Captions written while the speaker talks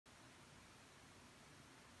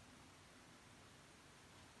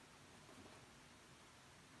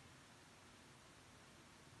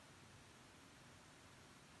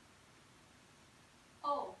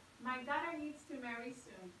My daughter needs to marry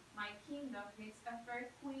soon. My kingdom needs a fair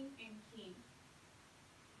queen and king.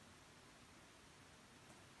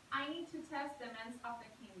 I need to test the men of the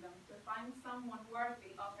kingdom to find someone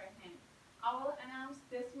worthy of her hand. I will announce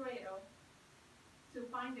this riddle to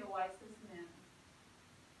find the wisest man.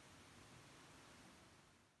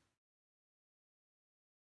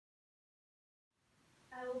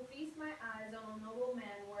 I will feast my eyes on a noble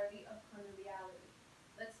man worthy of conviviality.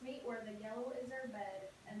 Let's meet where the yellow is our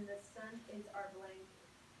bed and the sun is our blanket.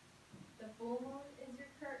 The full moon is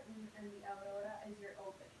your curtain and the aurora is your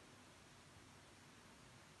opening.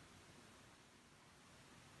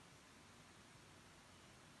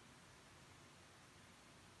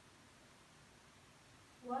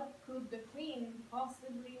 What could the queen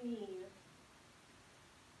possibly mean?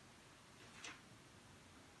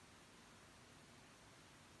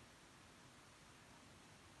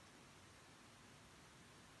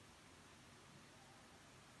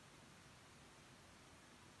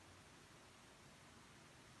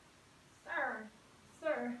 Sir,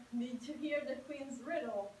 sir, did you hear the queen's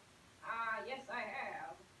riddle? Ah, yes, I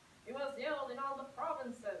have. It was yelled in all the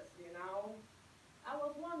provinces, you know. I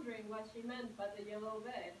was wondering what she meant by the yellow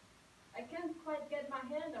bed. I can't quite get my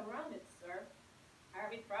hand around it, sir.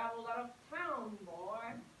 Have you traveled out of town,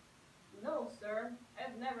 boy? No, sir.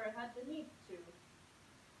 I've never had the need to.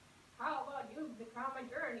 How about you become a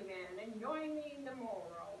journeyman and join me in the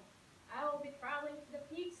morrow? I'll be traveling to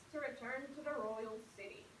the peaks to return to the royal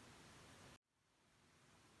city.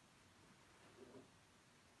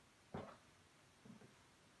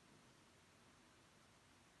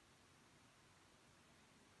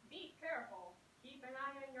 Be careful. Keep an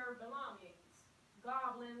eye on your belongings.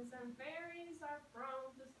 Goblins and fairies are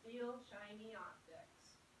prone to steal shiny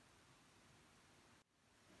objects.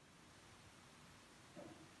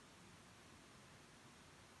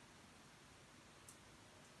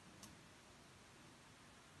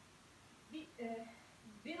 Be, uh,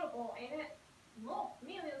 Beautiful, ain't it?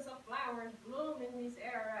 Millions of flowers bloom in this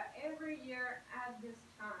area every year at this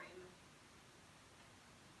time.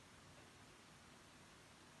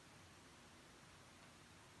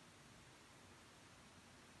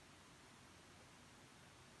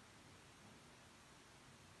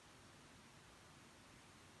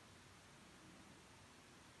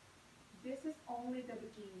 This is only the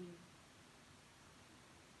beginning.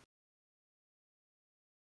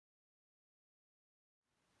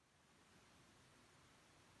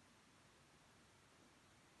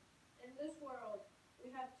 In this world,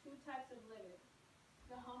 we have two types of living,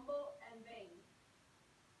 the humble and vain.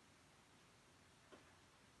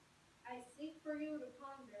 I seek for you to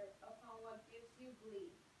ponder upon what gives you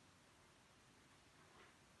glee.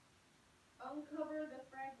 Uncover the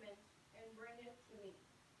fragment and bring it to me.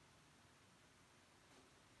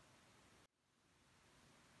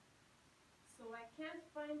 So I can't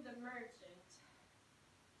find the merchant.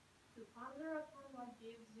 To ponder upon what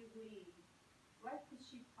gives you glee. What could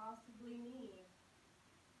she possibly mean?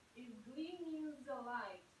 If glee means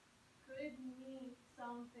delight, could it mean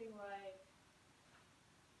something like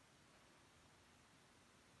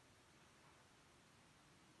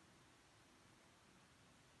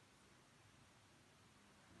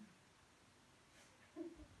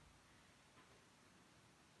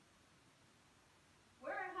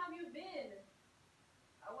where have you been?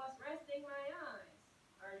 I was resting my eyes.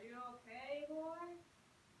 Are you okay, boy?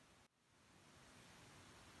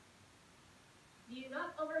 Do you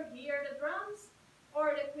not overhear the drums?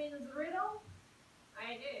 Or the queen's riddle?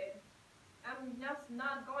 I did. I'm just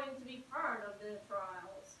not going to be part of the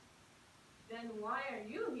trials. Then why are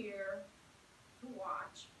you here? To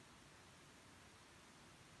watch.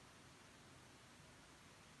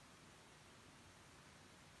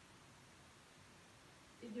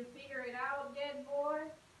 Did you figure it out yet, boy?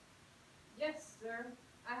 Yes, sir.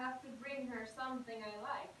 I have to bring her something I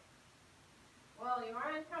like. Well, you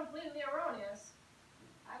aren't completely erroneous.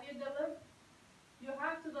 Have you delivered? You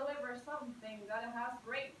have to deliver something that has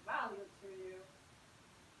great value to you.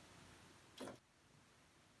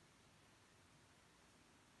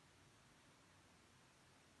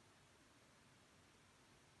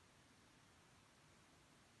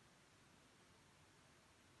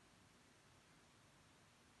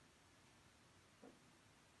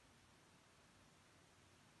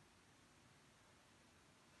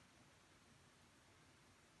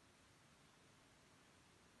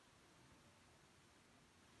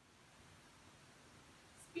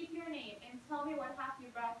 Speak your name and tell me what have you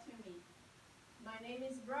brought to me. My name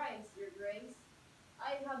is Bryce, your grace.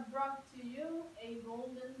 I have brought to you a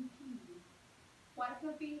golden pea. What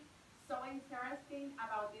could be so interesting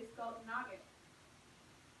about this gold nugget?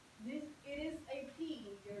 This It is a pea,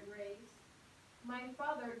 Your Grace. My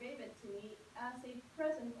father gave it to me as a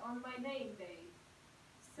present on my name day.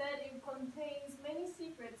 Said it contains many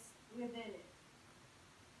secrets within it.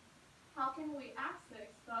 How can we access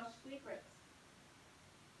such secrets?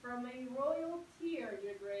 From a royal tear,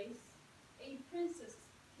 Your Grace, a princess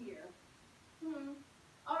tear.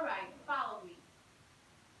 All right, follow me.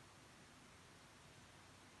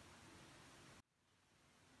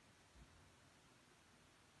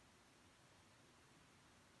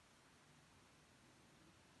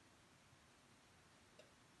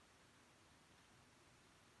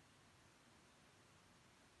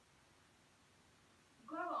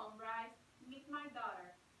 Go on, Bryce. Meet my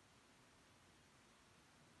daughter.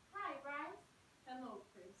 Hi, Bryce. Hello,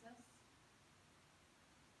 princess.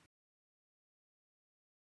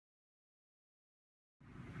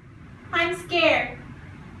 I'm scared.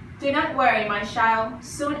 Do not worry, my child.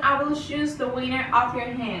 Soon I will choose the winner of your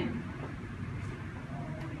hand.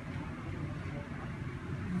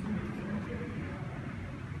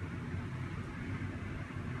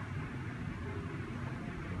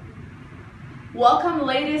 Welcome,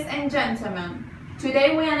 ladies and gentlemen.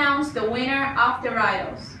 Today we announce the winner of the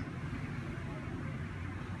riddles.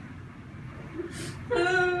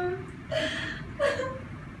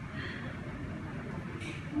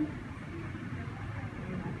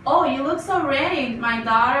 Oh, you look so ready, my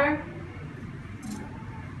daughter.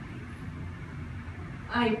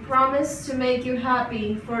 I promise to make you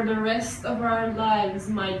happy for the rest of our lives,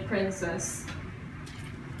 my princess.